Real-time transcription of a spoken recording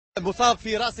مصاب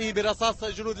في رأسه برصاص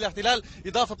جنود الاحتلال،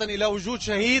 إضافة إلى وجود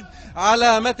شهيد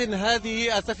على متن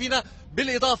هذه السفينة،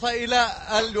 بالإضافة إلى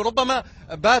ربما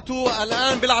باتوا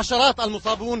الآن بالعشرات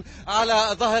المصابون على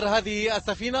ظهر هذه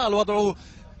السفينة. الوضع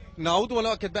نعود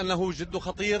ونؤكد بأنه جد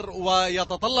خطير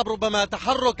ويتطلب ربما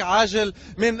تحرك عاجل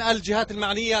من الجهات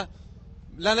المعنية.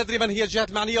 لا ندري من هي الجهات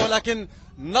المعنية، ولكن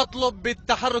نطلب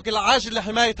بالتحرك العاجل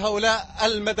لحماية هؤلاء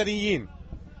المدنيين.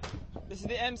 This is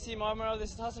the MC Marmara.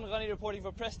 This is Hassan Ghani reporting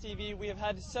for Press TV. We have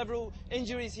had several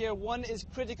injuries here. One is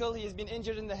critical. He has been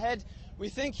injured in the head. We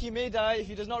think he may die if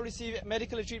he does not receive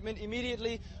medical treatment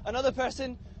immediately. Another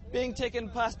person being taken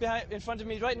past behind in front of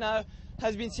me right now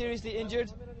has been seriously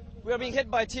injured. We are being hit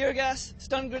by tear gas,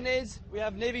 stun grenades. We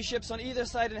have Navy ships on either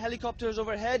side and helicopters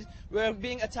overhead. We are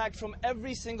being attacked from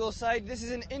every single side. This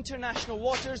is in international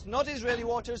waters, not Israeli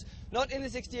waters, not in the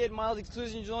 68-mile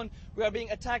exclusion zone. We are being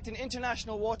attacked in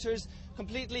international waters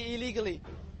completely illegally.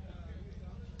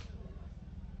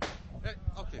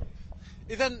 Okay.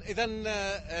 إذا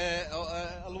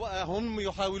هم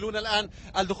يحاولون الآن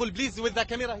الدخول. Please with the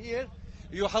camera here.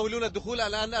 يحاولون الدخول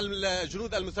الآن،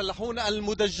 الجنود المسلحون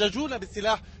المدججون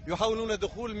بالسلاح يحاولون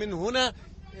الدخول من هنا.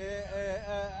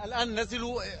 الآن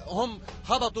نزلوا، هم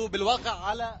هبطوا بالواقع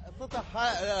على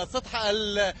سطح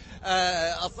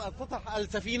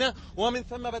السفينة، ومن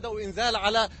ثم بدأوا إنزال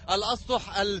على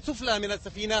الأسطح السفلى من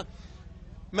السفينة،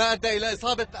 ما أدى إلى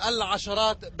إصابة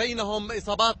العشرات، بينهم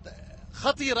إصابات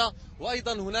خطيرة،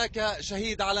 وأيضا هناك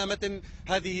شهيد على متن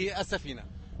هذه السفينة.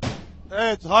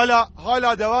 Evet,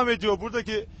 hala devam ediyor.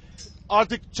 Buradaki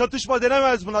artık çatışma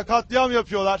denemez buna. Katliam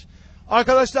yapıyorlar.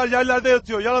 Arkadaşlar yerlerde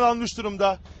yatıyor, yaralanmış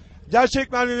durumda.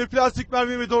 Gerçek mermi mi, plastik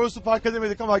mermi mi doğrusu fark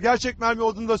edemedik ama gerçek mermi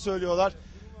olduğunu da söylüyorlar.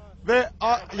 Ve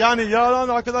yani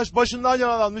yaralanan arkadaş başından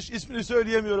yaralanmış. İsmini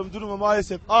söyleyemiyorum. Durumu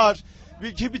maalesef ağır.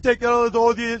 Bir tek yaralı da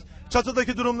o değil.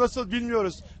 Çatıdaki durum nasıl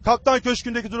bilmiyoruz. Kaptan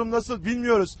Köşkü'ndeki durum nasıl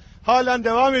bilmiyoruz. Halen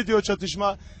devam ediyor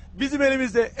çatışma. Bizim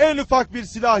elimizde en ufak bir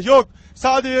silah yok.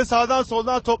 Sadece sağdan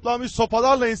soldan toplanmış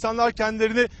sopalarla insanlar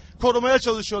kendilerini korumaya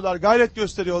çalışıyorlar, gayret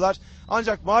gösteriyorlar.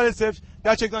 Ancak maalesef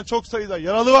gerçekten çok sayıda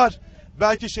yaralı var.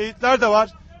 Belki şehitler de var,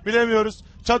 bilemiyoruz.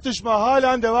 Çatışma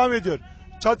halen devam ediyor.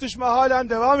 Çatışma halen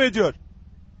devam ediyor.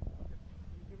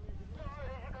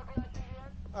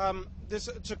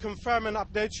 To confirm and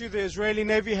update you, the Israeli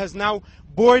Navy has now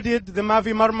boarded the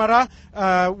Mavi Marmara,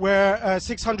 where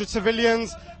 600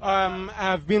 civilians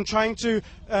have been trying to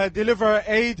deliver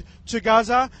aid to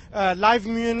Gaza. Live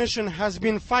munition has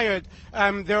been fired.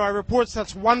 There are reports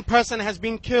that one person has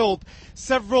been killed.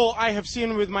 Several I have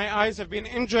seen with my eyes have been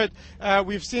injured.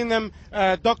 We've seen them,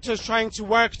 doctors trying to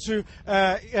work to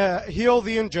heal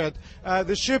the injured.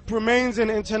 The ship remains in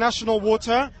international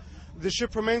water. The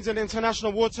ship remains in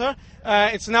international water.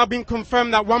 It's now been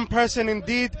confirmed that one person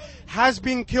indeed has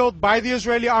been killed by the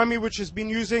Israeli army, which has been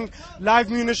using live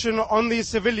munition on these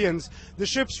civilians. The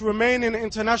ships remain in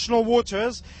international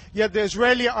waters, yet the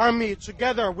Israeli army,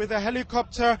 together with a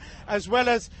helicopter as well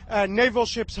as naval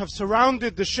ships, have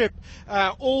surrounded the ship.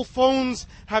 All phones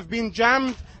have been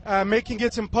jammed, making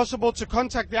it impossible to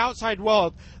contact the outside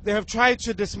world. They have tried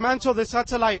to dismantle the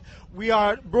satellite we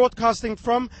are broadcasting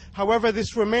from. However,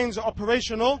 this remains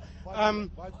operational.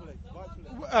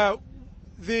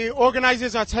 The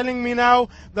organizers are telling me now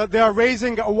that they are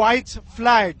raising a white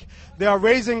flag. They are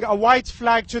raising a white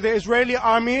flag to the Israeli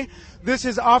army. This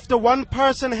is after one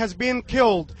person has been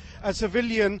killed, a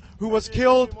civilian who was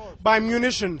killed by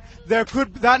munition.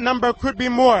 That number could be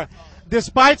more.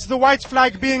 Despite the white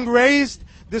flag being raised,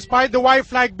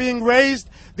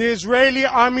 the Israeli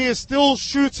army is still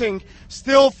shooting,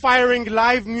 still firing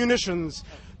live munitions.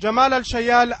 Jamal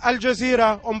al-Shayal, Al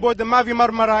Jazeera, on board the Mavi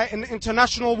Marmara in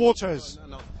international waters.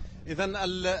 إذن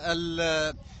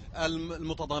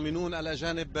المتضامنون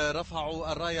الأجانب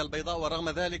رفعوا الراية البيضاء، ورغم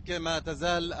ذلك ما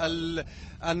تزال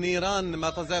النيران،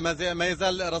 ما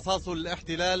يزال رصاص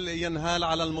الاحتلال ينهال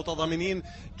على المتضامنين،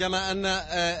 كما أن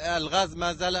الغاز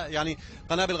ما زال، يعني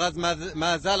قنابل الغاز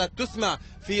ما زالت تسمع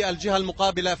في الجهة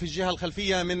المقابلة، في الجهة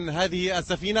الخلفية من هذه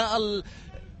السفينة.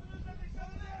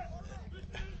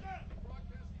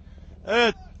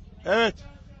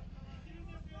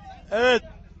 Evet.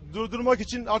 Durdurmak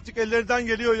için artık ellerinden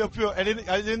geliyor, yapıyor.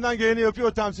 Ellerinden geleni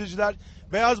yapıyor temsilciler.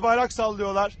 Beyaz bayrak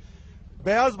sallıyorlar.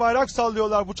 Beyaz bayrak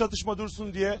sallıyorlar bu çatışma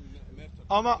dursun diye.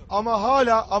 Ama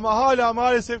hala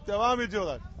maalesef devam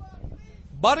ediyorlar.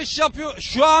 Barış yapıyor.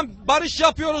 Şu an barış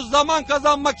yapıyoruz zaman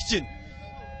kazanmak için.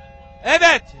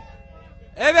 Evet.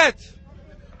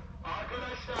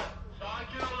 Arkadaşlar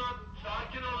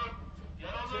sakin olun.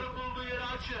 Yaraların bulduğu yeri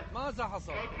açın. Mağaza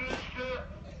Hasan. Köprü üstü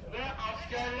ve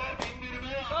askerler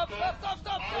indirme yaptı.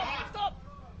 Stop.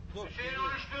 Dur. Hüseyin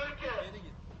Oruç diyor ki.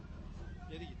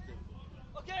 Geri git.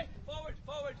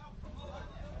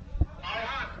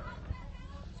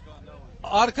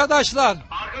 Arkadaşlar.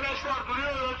 Arkadaşlar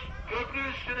duruyoruz. Köprü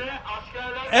üstüne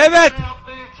askerler Evet.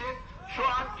 yaptığı için şu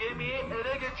an gemiyi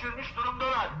ele geçirmiş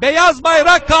durumdalar. Beyaz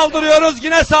bayrak kaldırıyoruz,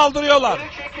 yine saldırıyorlar. Geri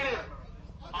çekilin.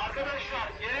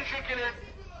 Arkadaşlar geri çekilin.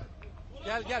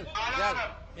 Gel.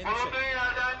 Bulunduğun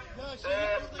yerden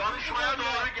danışmaya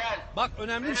doğru gel. Bak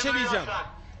önemli bir şey diyeceğim.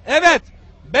 Evet,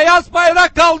 beyaz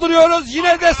bayrak kaldırıyoruz,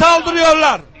 yine de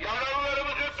saldırıyorlar.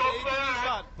 Yaralılarımızı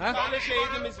toplayarak Ha? tane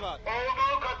şehidimiz var.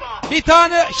 olduğu kadar. Bir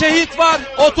tane şehit var,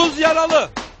 30 yaralı.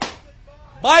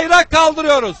 Bayrak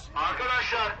kaldırıyoruz.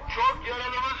 Arkadaşlar çok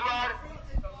yaralımız var.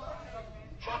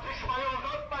 Çatışmayı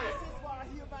uzatmayın.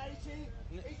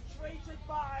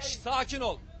 Sakin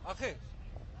ol. Akı.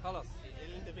 Halas.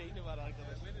 Elinde beyni var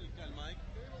arkadaş.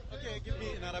 اوكي give me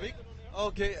in Arabic.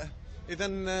 اوكي اذا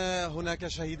هناك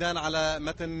شهيدان على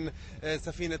متن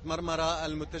سفينة مرمرة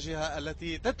المتجهة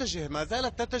التي ما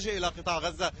زالت تتجه الى قطاع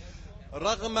غزة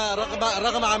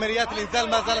رغم عمليات الانزال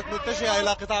ما زالت متجهة الى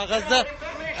قطاع غزة.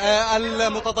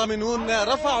 المتضامنون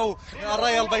رفعوا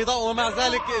الراية البيضاء ومع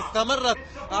ذلك استمرت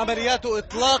عمليات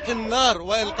اطلاق النار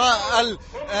والقاء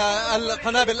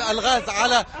القنابل الغاز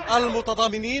على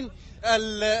المتضامنين.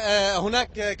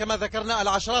 هناك كما ذكرنا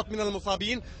العشرات من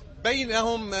المصابين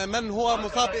بينهم من هو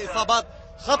مصاب بإصابات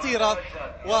خطيرة.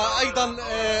 وأيضا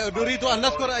نريد أن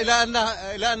نذكر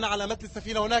إلى أن على متن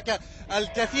السفينة هناك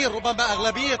الكثير ربما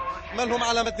أغلبية من هم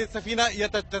على متن السفينة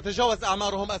تتجاوز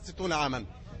أعمارهم 60 عاما.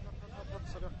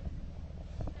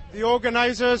 The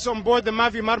organizers on board the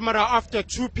Mavi Marmara, after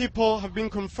 2 people have been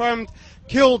confirmed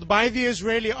killed by the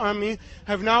Israeli army,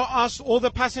 have now asked all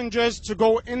the passengers to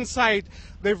go inside.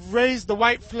 They've raised the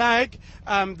white flag.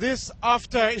 This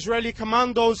after Israeli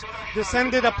commandos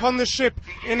descended upon the ship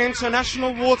in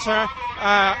international water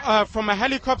from a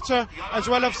helicopter, as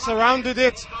well as surrounded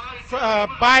it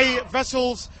by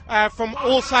vessels from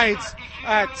all sides.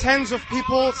 Tens of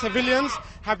people, civilians,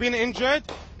 have been injured.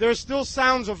 There are still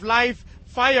sounds of live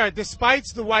fire despite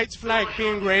the white flag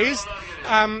being raised.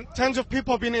 Tens of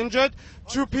people have been injured.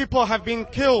 2 people have been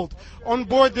killed on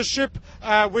board the ship,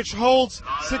 which holds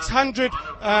 600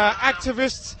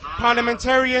 activists,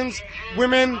 parliamentarians,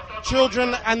 women,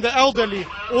 children and the elderly,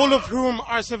 all of whom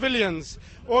are civilians.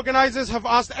 Organizers have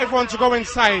asked everyone to go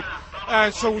inside,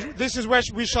 so this is where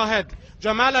we shall head.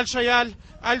 Jamal Al-Shayal,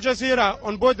 Al Jazeera,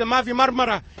 on board the Mavi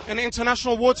Marmara in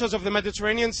international waters of the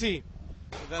Mediterranean Sea.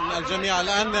 إذن الجميع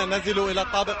الآن نزلوا إلى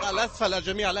الطابق الأسفل.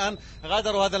 الجميع الآن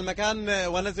غادروا هذا المكان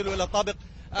ونزلوا إلى الطابق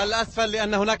الأسفل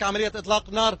لأن هناك عملية إطلاق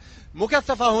نار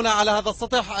مكثفة هنا على هذا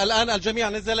السطح. الآن الجميع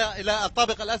نزل إلى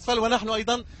الطابق الأسفل ونحن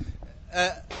أيضا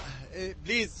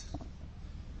بليز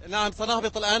نعم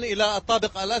سنهبط الآن إلى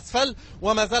الطابق الأسفل.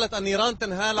 وما زالت النيران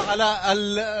تنهال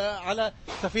على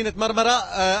سفينة مرمرة.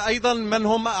 أيضا من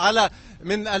هم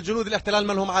من الجنود الاحتلال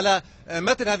من هم على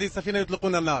متن هذه السفينة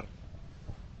يطلقون النار.